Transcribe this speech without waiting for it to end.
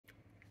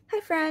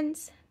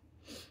friends.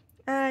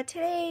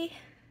 Today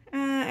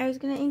I was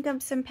gonna ink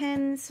up some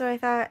pens, so I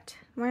thought,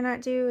 why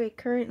not do a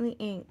currently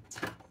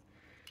inked?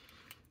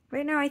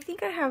 Right now I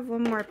think I have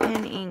one more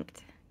pen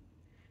inked.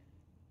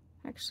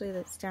 Actually,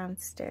 that's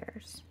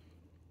downstairs.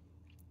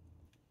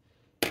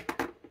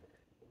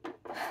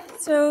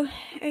 So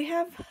I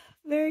have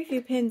very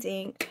few pens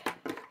inked.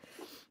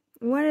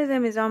 One of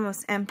them is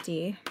almost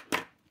empty.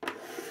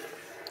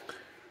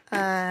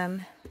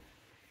 And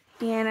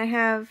I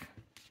have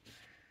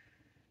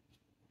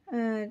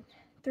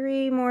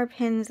 3 more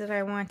pens that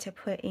I want to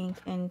put ink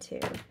into.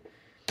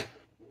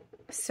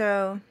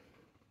 So,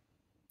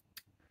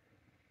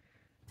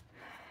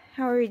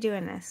 how are we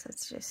doing this?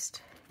 Let's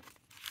just...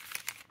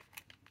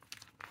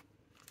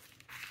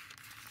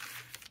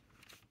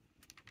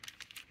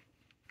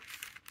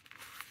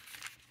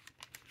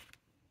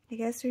 I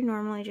guess we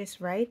normally just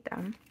write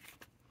them.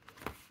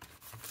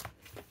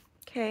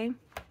 Okay.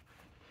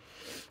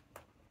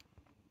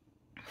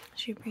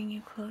 Should we bring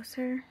you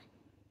closer?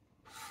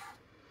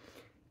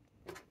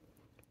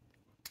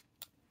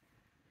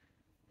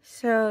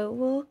 So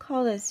we'll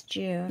call this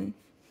June.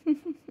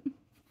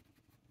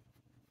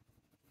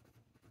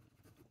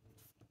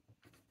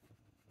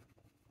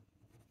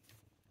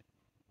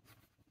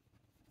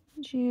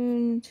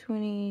 June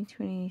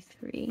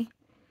 2023.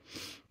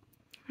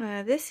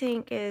 This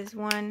ink is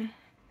one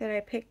that I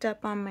picked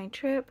up on my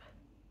trip.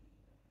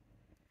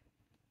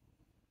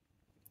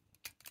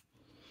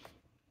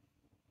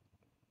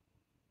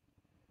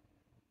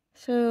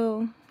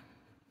 So,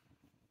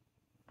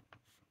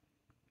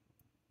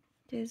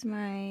 there's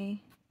my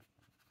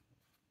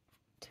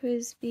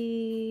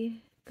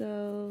TWSBI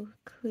Go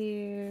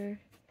Clear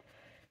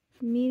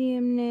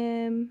medium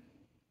nib.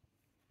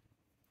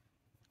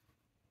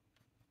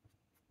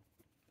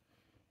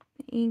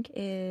 The ink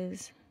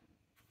is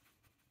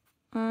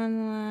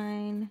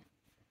Online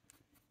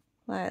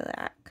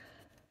Lilac.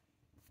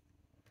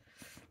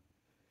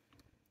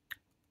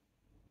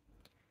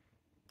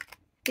 I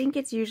think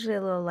it's usually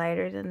a little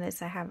lighter than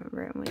this. I haven't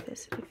written with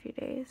this in a few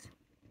days.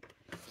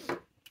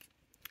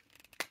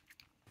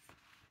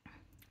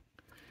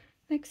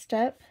 Next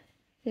up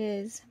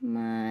is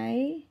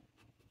my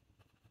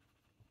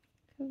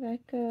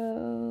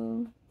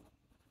Kaweco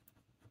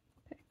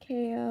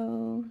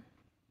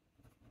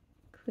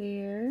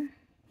Clear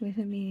with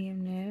a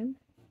medium nib.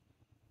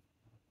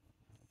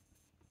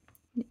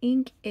 The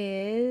ink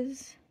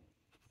is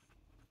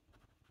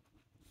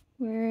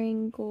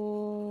Wearing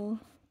Gold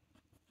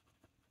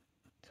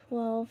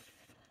 12th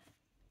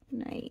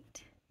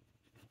Night.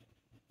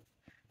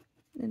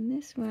 And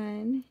this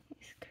one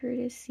is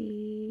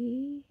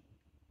courtesy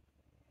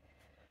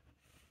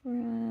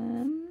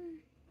from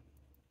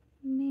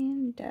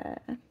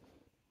Amanda.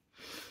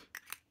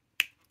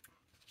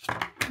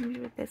 Here's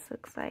what this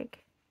looks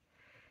like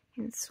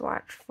in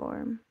swatch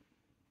form.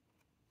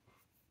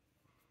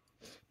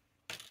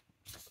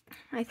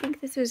 I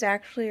think this was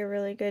actually a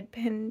really good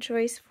pen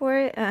choice for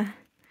it.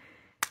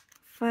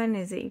 Fun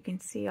is that you can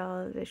see all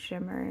of the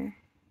shimmer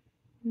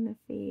in the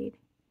fade.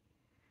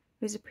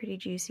 It was a pretty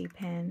juicy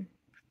pen.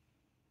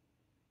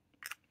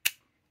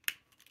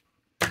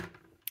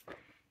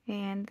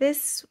 And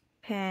this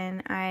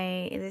pen,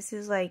 this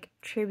is like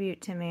tribute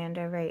to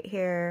Amanda right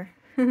here.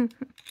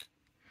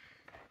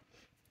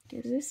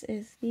 This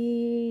is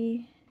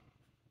the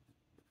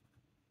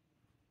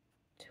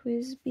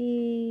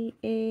TWSBI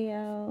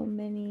AL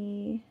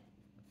Mini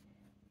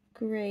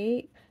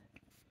Grape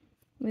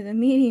with a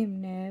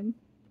medium nib.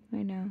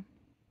 I know.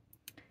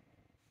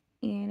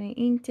 And I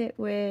inked it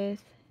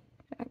with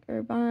Jack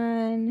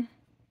Urban,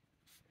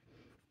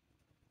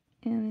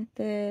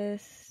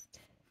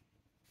 Amethyst,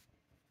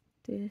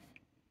 the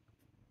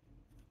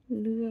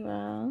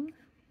Lural.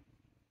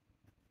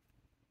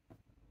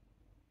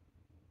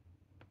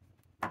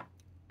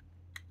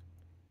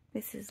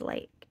 This is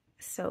like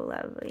so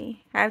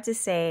lovely. I have to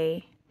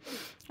say,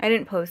 I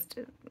didn't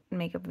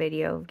make a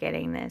video of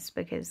getting this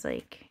because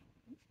like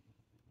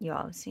you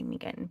all have seen me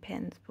getting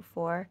pins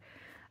before.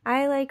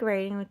 I like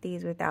writing with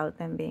these without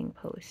them being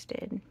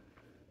posted.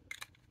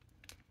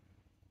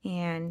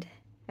 And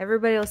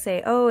everybody will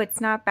say, oh, it's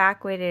not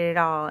back-weighted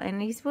at all.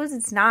 And I suppose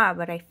it's not,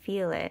 but I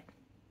feel it.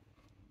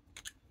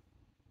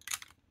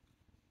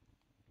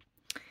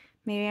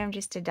 Maybe I'm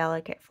just a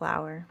delicate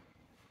flower.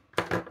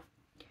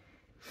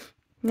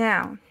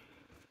 Now,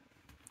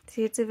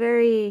 see, it's a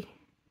very,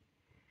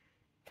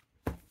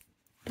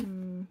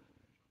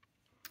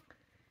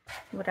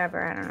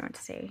 whatever, I don't know what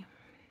to say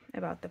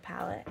about the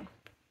palette.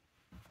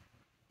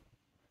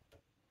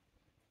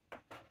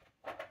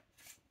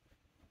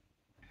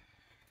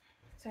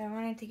 So I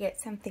wanted to get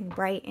something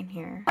bright in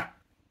here.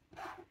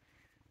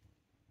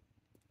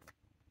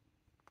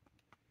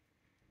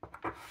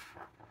 I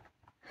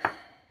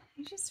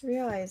just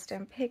realized I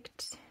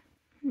picked,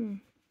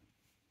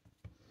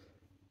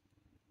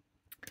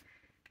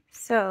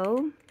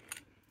 So,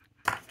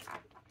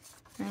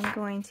 I'm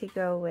going to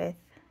go with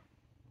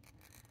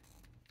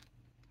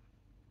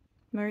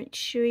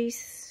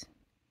Mauritius,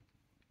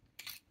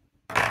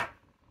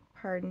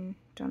 pardon,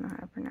 don't know how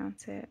to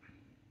pronounce it,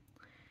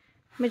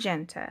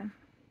 magenta.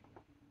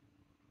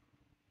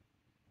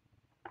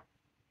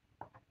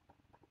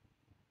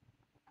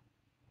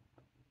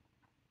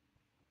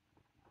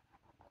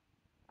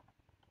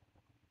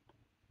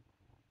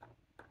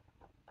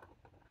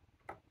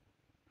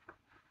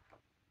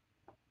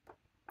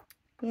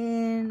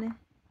 In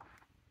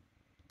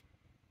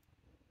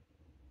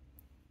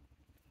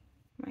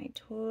my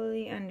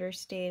totally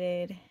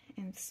understated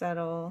and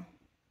subtle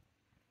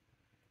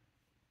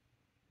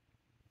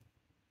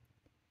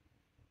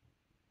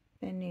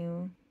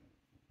new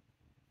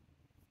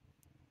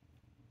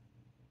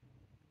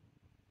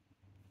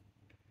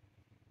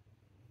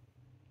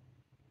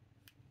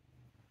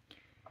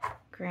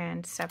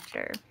Grand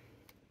Scepter.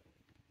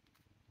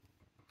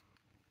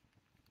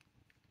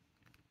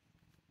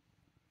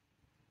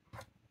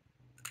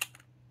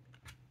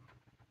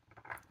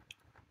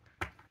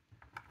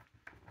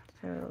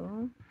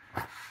 So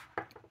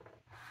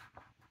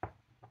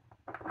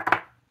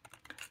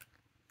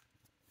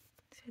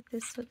that's what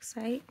this looks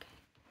like.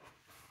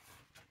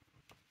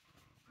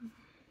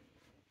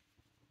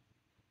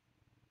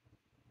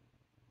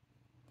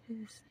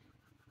 This is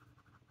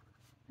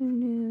the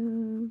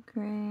new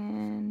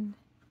Grand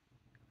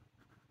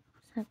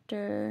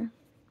Scepter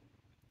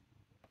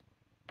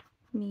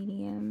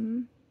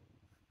medium.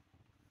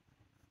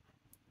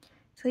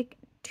 It's like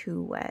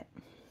too wet.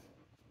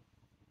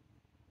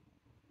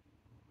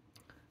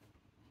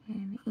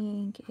 And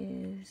ink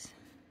is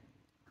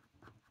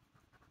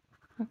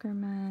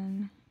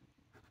Wackerman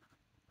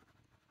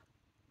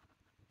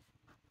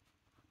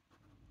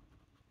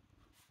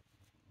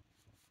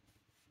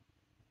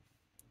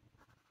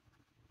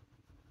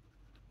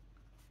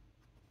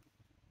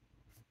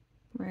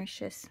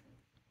Mauritius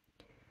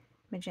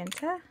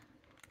Magenta.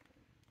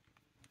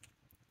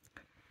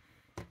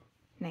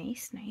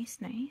 Nice, nice,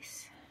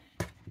 nice.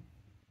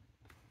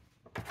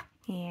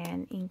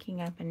 And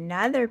inking up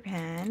another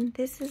pen.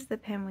 This is the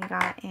pen we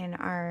got in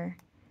our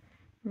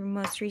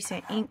most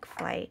recent ink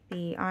flight,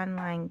 the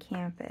online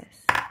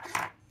campus.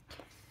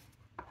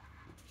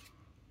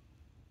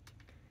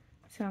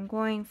 So I'm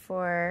going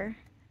for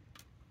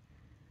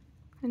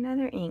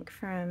another ink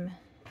from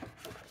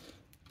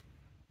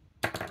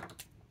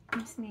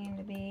Miss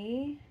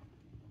Mandaby.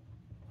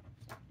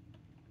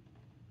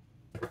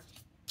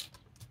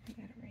 I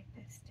gotta write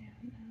this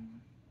down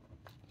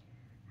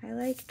though. I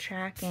like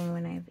tracking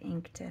when I've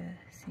inked a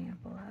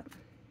sample up.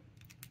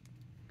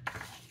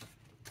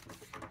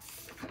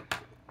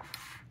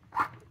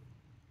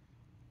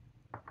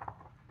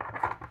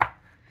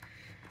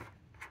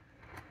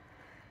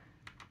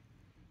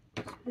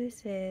 So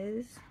this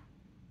is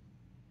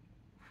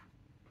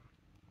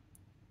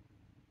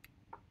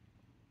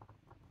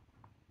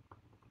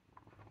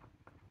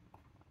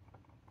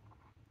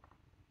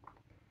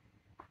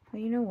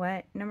well, you know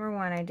what? Number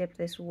one, I dipped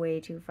this way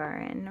too far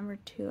in. Number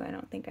two, I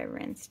don't think I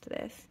rinsed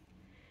this.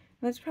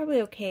 That's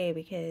probably okay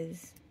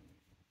because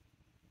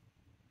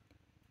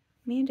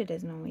Amanda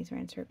doesn't always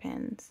rinse her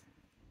pens.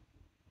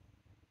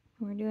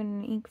 We're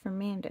doing an ink for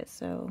Amanda,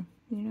 so,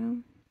 you know,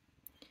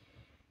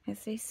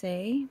 as they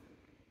say,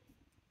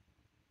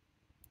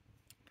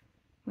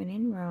 when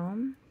in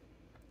Rome.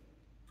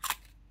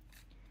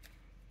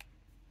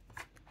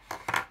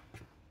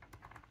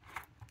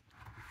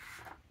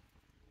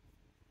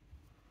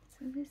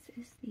 So this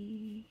is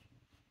the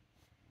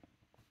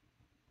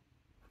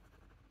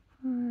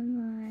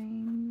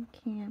online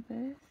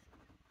campus,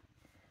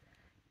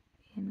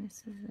 and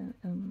this is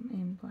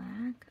in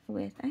black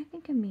with, I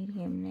think, a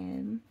medium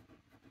nib.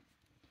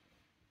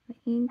 The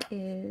ink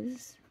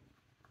is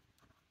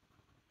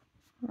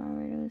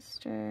Robert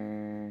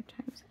Oster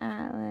times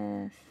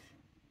Atlas.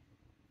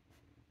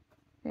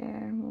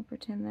 There, we'll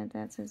pretend that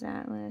that says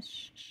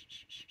Atlas.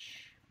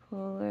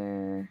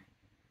 Polar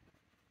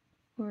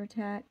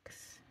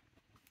Vortex.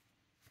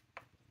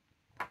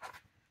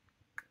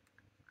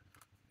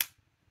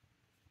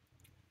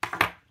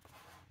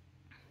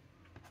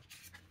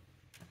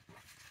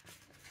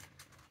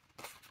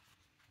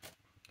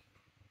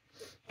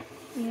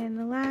 And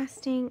the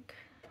last ink,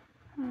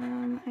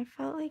 I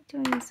felt like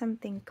doing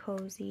something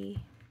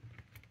cozy.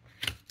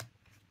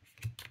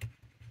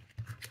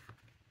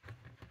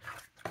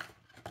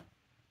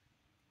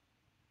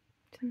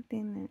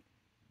 Something that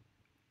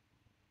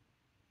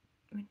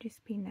would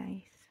just be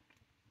nice.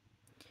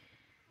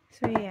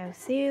 So we have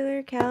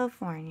Sailor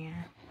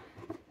California.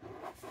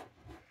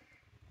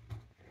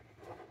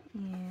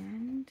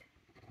 And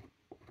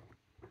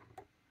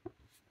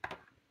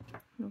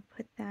we'll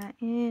put that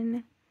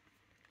in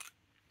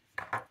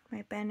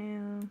my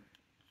Bennu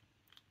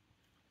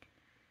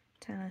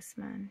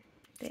Talisman,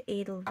 the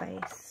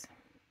Edelweiss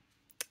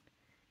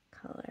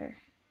color.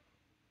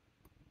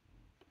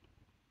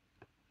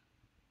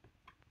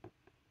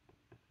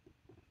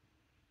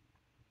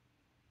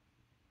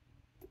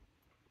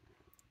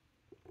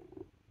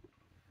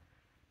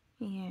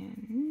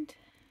 And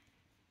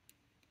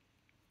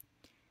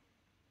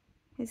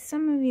as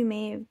some of you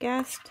may have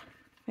guessed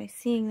by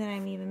seeing that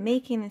I'm even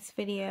making this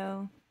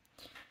video,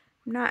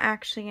 I'm not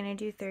actually going to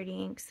do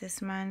 30 inks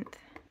this month.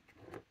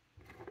 I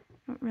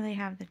don't don't really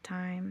have the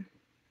time.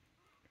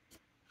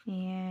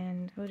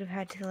 And I would have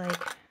had to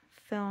like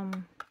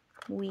film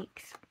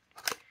weeks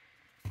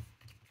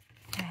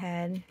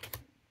ahead.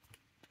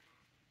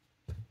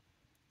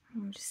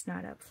 I'm just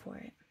not up for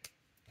it.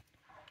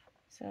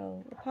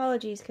 So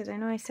apologies, because I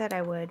know I said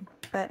I would,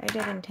 but I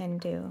did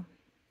intend to.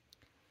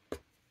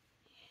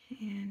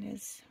 And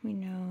as we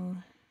know,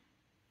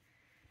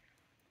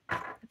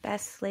 the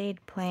best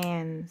laid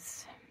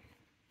plans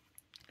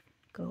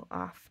go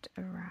oft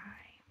awry.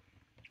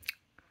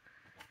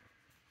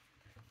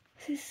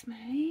 This is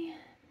my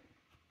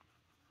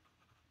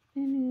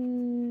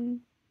new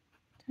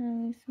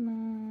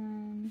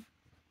talisman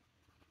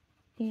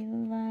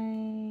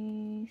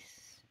Edelweiss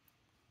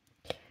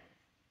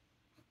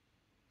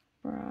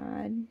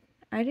broad.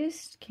 I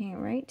just can't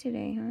write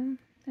today, huh?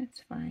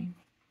 That's fine.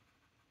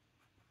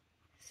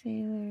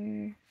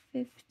 Sailor,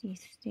 50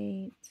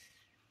 states,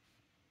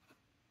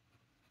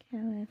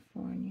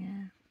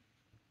 California,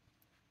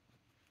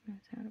 knows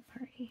how to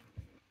party.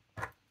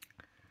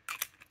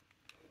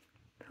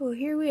 So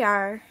here we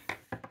are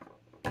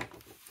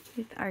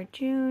with our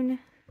June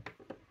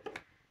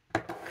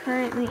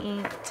currently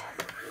inked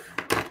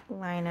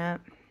lineup.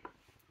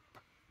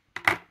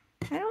 I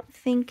don't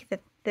think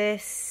that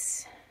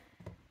this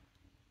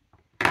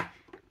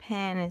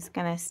pen is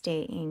gonna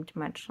stay inked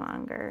much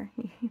longer.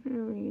 You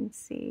can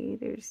see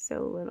there's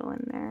so little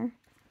in there.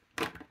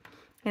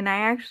 And I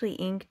actually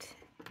inked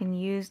and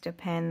used a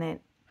pen that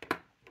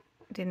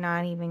did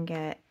not even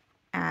get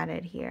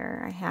added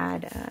here. I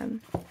had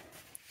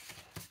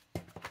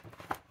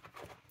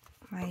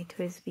my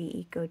TWSBI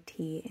Eco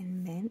Tea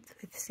in mint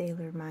with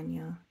Sailor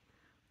Mano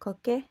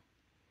Koke.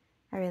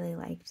 I really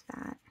liked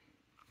that.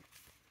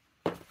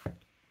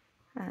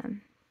 But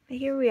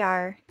here we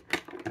are.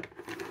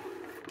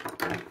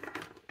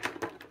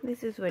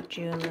 This is what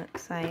June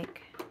looks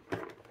like.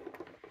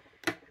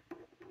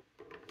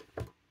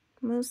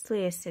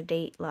 Mostly a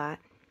sedate lot.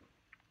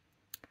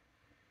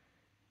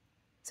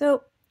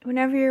 So,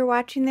 whenever you're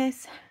watching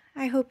this,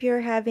 I hope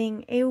you're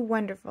having a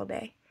wonderful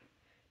day.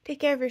 Take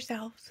care of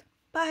yourselves.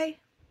 Bye.